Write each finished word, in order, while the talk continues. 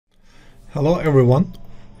Hello everyone.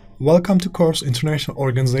 Welcome to course International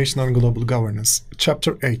Organization and Global Governance,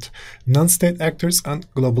 Chapter 8, Non-State Actors and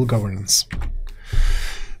Global Governance.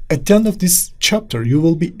 At the end of this chapter, you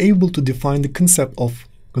will be able to define the concept of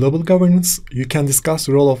global governance. You can discuss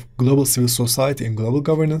the role of global civil society in global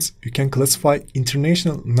governance. You can classify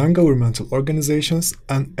international non-governmental organizations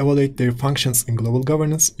and evaluate their functions in global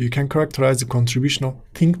governance. You can characterize the contribution of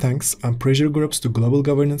think tanks and pressure groups to global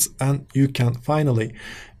governance. And you can finally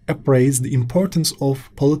appraise the importance of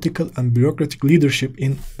political and bureaucratic leadership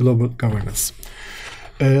in global governance.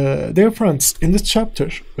 Dear friends, in this chapter,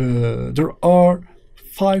 there are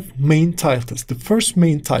 5 main titles. The first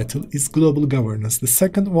main title is global governance. The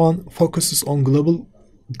second one focuses on global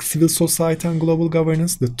civil society and global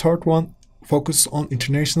governance. The third one focuses on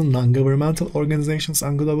international non-governmental organizations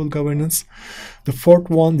and global governance. The fourth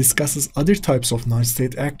one discusses other types of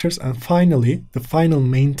non-state actors. And finally, the final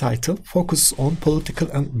main title focuses on political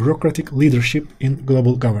and bureaucratic leadership in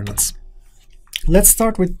global governance. Let's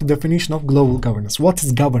start with the definition of global governance. What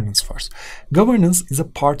is governance first? Governance is a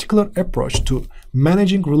particular approach to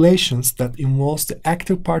managing relations that involves the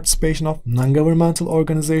active participation of non-governmental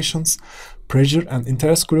organizations, pressure and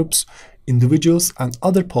interest groups, individuals and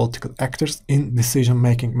other political actors in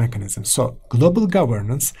decision-making mechanisms. So global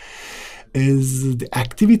governance is the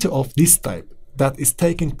activity of this type that is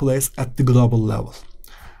taking place at the global level.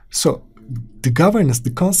 So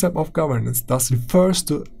the concept of governance thus refers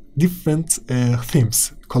to different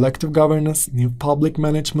themes: collective governance, new public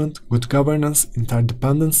management, good governance,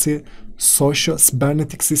 interdependency, social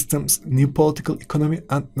cybernetic systems, new political economy,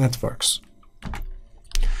 and networks.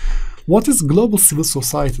 What is global civil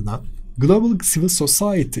society then? Global civil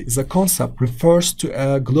society is a concept refers to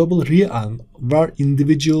a global realm where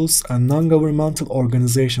individuals and non-governmental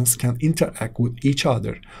organizations can interact with each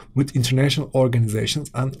other, with international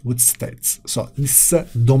organizations, and with states. So this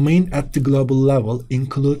domain at the global level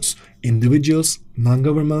includes individuals,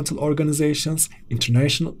 non-governmental organizations,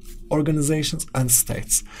 international organizations, and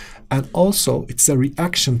states. And also, it's a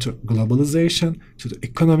reaction to globalization, to the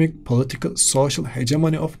economic, political, social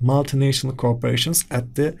hegemony of multinational corporations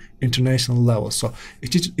at the international level. So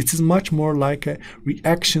it is much more like a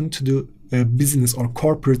reaction to the business or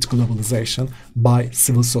corporate globalization by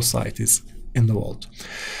civil societies in the world.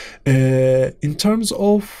 In terms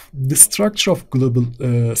of the structure of global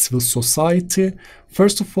civil society,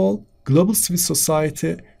 first of all, global civil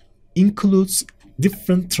society includes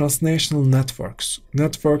different transnational networks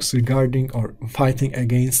regarding or fighting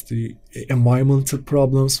against the environmental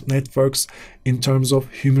problems, networks in terms of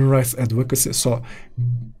human rights advocacy. So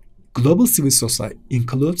global civil society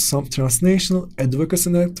includes some transnational advocacy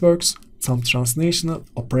networks, some transnational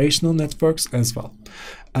operational networks as well.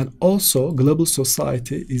 And also global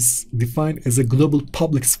society is defined as a global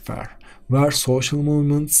public sphere where social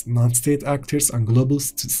movements, non-state actors, and global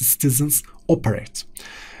citizens operate.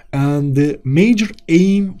 And the major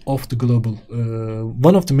aim of the global,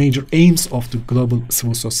 one of the major aims of the global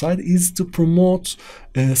civil society is to promote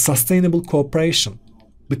sustainable cooperation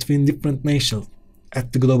between different nations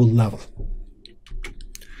at the global level.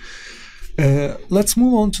 Let's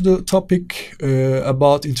move on to the topic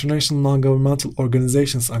about international non-governmental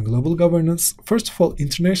organizations and global governance. First of all,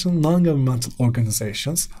 international non-governmental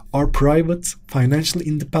organizations are private, financially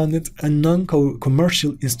independent, and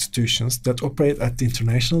non-commercial institutions that operate at the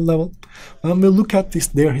international level. When we look at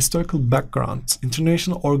their historical background,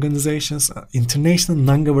 international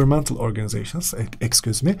non-governmental organizations,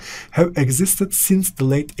 have existed since the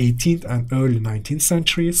late 18th and early 19th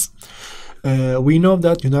centuries. We know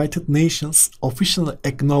that United Nations officially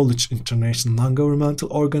acknowledge international non-governmental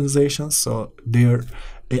organizations, so their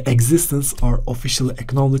existence are officially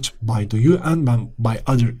acknowledged by the UN and by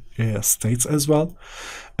other states as well.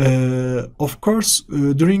 Of course,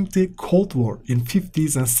 during the Cold War in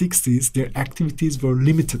 50s and 60s, their activities were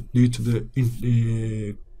limited due to the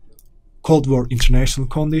Cold War international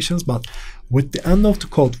conditions, but with the end of the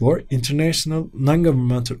Cold War, international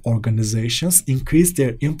non-governmental organizations increased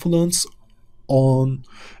their influence on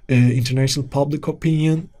international public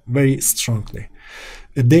opinion very strongly.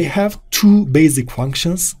 They have 2 basic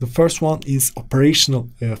functions. The first one is operational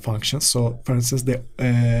functions. So, for instance, they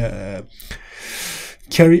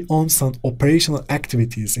carry on some operational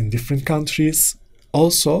activities in different countries.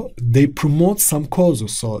 Also, they promote some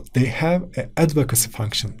causes. So, they have an advocacy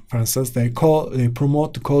function. For instance, they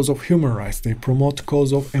promote the cause of human rights. They promote the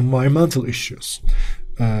cause of environmental issues.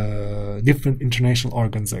 Different international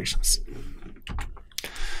organizations.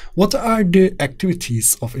 What are the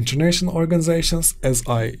activities of international organizations? As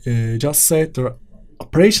I just said, there are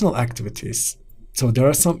operational activities. So there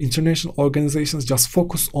are some international organizations just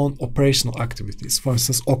focus on operational activities. For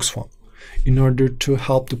instance, Oxfam. in order to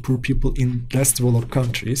help the poor people in less developed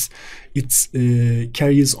countries. It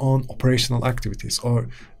carries on operational activities, or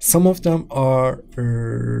some of them are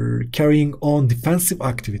carrying on defensive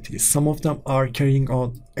activities, some of them are carrying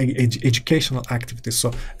on educational activities.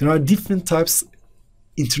 So there are different types,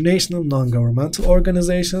 international non-governmental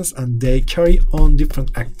organizations, and they carry on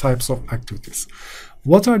different types of activities.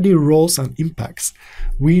 What are their roles and impacts?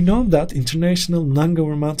 We know that international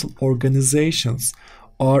non-governmental organizations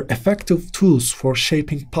are effective tools for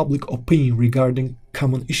shaping public opinion regarding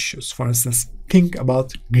common issues. For instance, think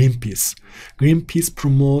about Greenpeace. Greenpeace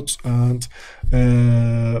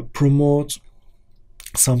promotes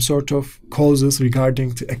some sort of causes regarding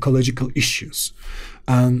the ecological issues,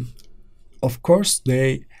 and of course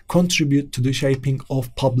they contribute to the shaping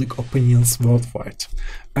of public opinions worldwide.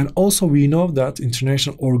 And also we know that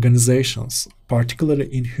international organizations, particularly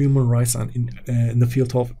in human rights and in the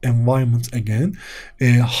field of environment again,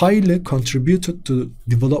 highly contributed to the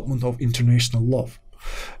development of international law.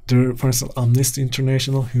 For instance, Amnesty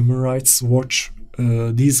International, Human Rights Watch,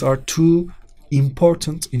 these are two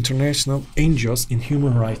important international NGOs in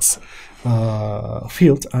human rights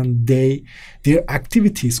field, and their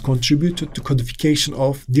activities contributed to codification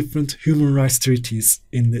of different human rights treaties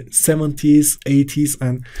in the 70s, 80s,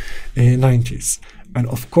 and 90s. And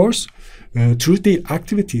of course, through their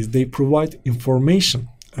activities, they provide information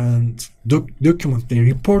and document. They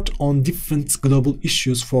report on different global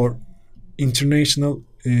issues for international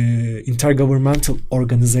intergovernmental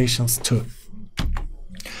organizations too.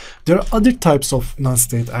 There are other types of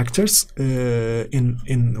non-state actors within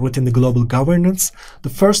the global governance.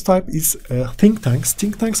 The first type is think tanks.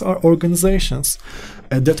 Think tanks are organizations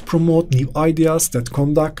that promote new ideas, that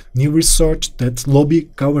conduct new research, that lobby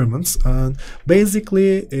governments. And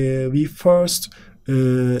basically, we first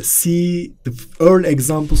see the early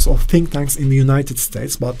examples of think tanks in the United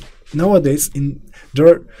States, but nowadays there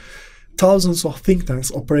are thousands of think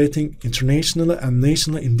tanks operating internationally and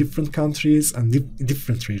nationally in different countries and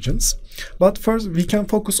different regions. But first, we can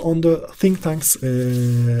focus on the think tanks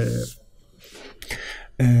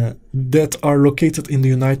that are located in the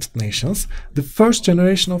United Nations. The first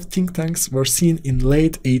generation of think tanks were seen in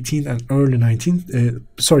late 19th and early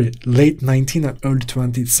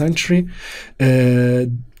 20th century.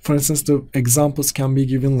 For instance, the examples can be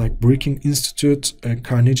given like Brookings Institute,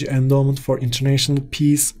 Carnegie Endowment for International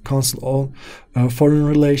Peace, Council on Foreign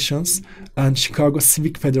Relations, and Chicago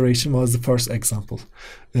Civic Federation was the first example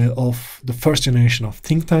of the first generation of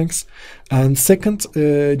think tanks. And second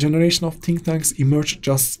generation of think tanks emerged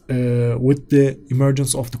just with the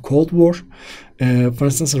emergence of the Cold War. For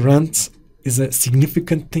instance, RAND is a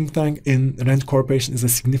significant think tank, Rand Corporation is a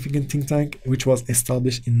significant think tank which was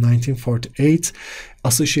established in 1948,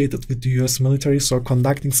 associated with the US military, so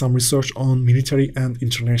conducting some research on military and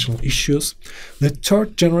international issues. The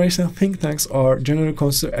third generation think tanks are generally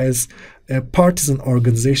considered as a partisan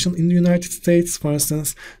organization in the United States. For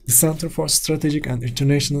instance, the Center for Strategic and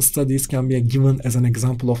International Studies can be given as an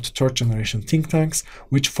example of the third generation think tanks,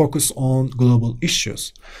 which focus on global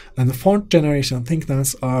issues. And the fourth generation think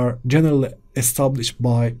tanks are generally established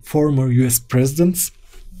by former US presidents.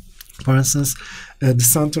 For instance, the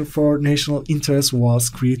Center for National Interest was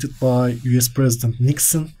created by US President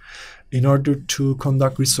Nixon in order to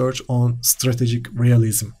conduct research on strategic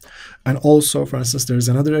realism. And also, for instance, there is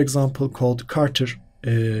another example called Carter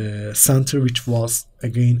Center, which was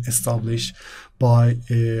again established by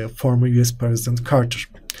former US President Carter.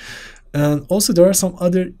 And also there are some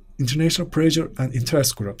other international pressure and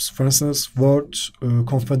interest groups. For instance, World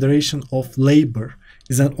Confederation of Labor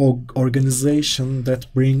is an organization that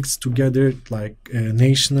brings together like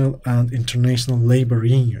national and international labor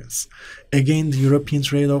unions. Again, the European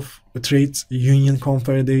Trade Union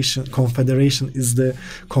Confederation is the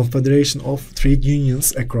confederation of trade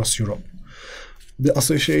unions across Europe. The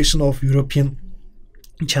Association of European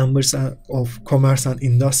Chambers of Commerce and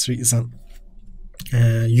Industry is an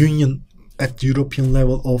union at the European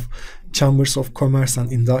level of chambers of commerce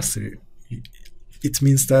and industry. It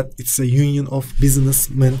means that it's a union of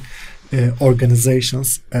businessmen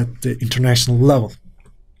organizations at the international level.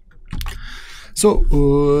 So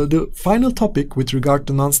the final topic with regard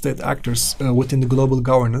to non-state actors within the global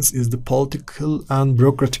governance is the political and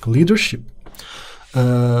bureaucratic leadership.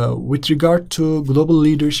 With regard to global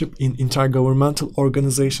leadership in intergovernmental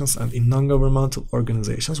organizations and in non-governmental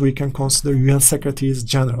organizations, we can consider UN Secretaries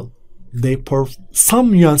General.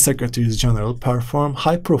 Some UN Secretaries General perform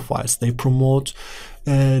high profiles. They promote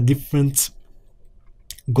different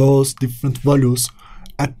goals, different values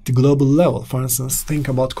at the global level. For instance, think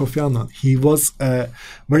about Kofi Annan. He was a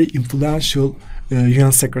very influential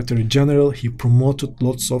UN Secretary General. He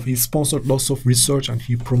sponsored lots of research, and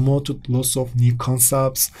he promoted lots of new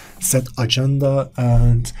concepts, set agenda,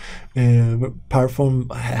 and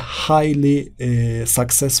performed a highly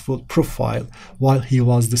successful profile while he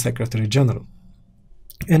was the Secretary General.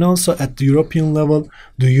 And also at the European level,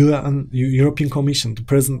 the European Commission, the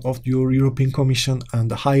President of the European Commission,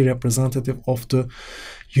 and the High Representative of the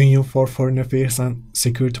Union for Foreign Affairs and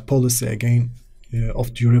Security Policy, again,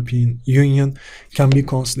 of the European Union, can be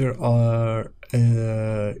considered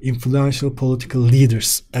influential political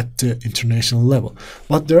leaders at the international level.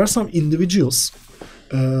 But there are some individuals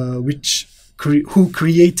who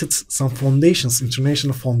created some foundations,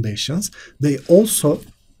 international foundations. They also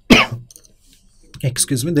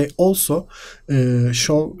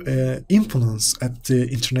show influence at the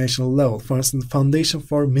international level. For instance, the Foundation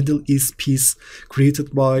for Middle East Peace,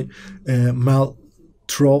 created by Mal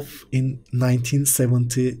Trough in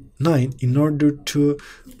 1979 in order to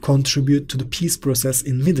contribute to the peace process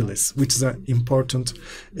in Middle East, which is an important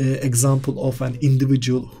example of an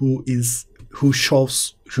individual who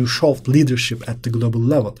showed leadership at the global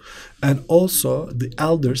level. And also the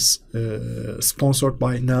elders sponsored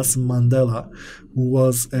by Nelson Mandela, who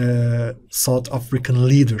was a South African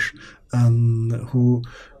leader and who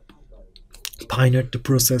pioneered the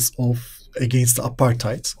process against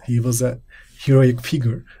apartheid. He was a heroic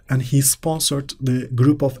figure, and he sponsored the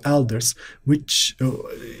group of elders which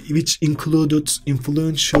included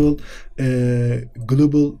influential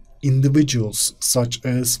global individuals such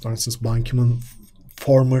as, for instance, Ban Ki-moon,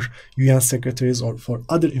 former UN secretaries, or for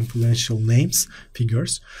other influential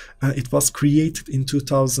figures. It was created in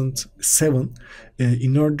 2007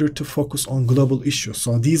 in order to focus on global issues.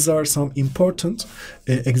 So these are some important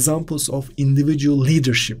examples of individual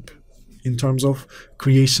leadership in terms of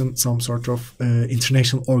creation some sort of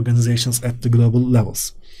international organizations at the global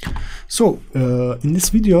levels. So in this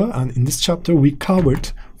video and in this chapter, we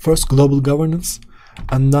covered first global governance,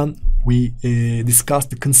 and then we discussed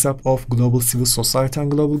the concept of global civil society and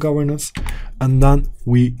global governance, and then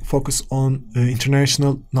we focus on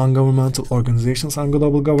international non-governmental organizations and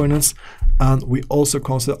global governance, and we also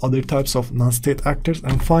consider other types of non-state actors,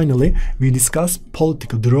 and finally we discuss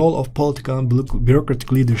the role of political and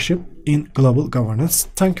bureaucratic leadership in global governance.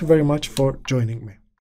 Thank you very much for joining me.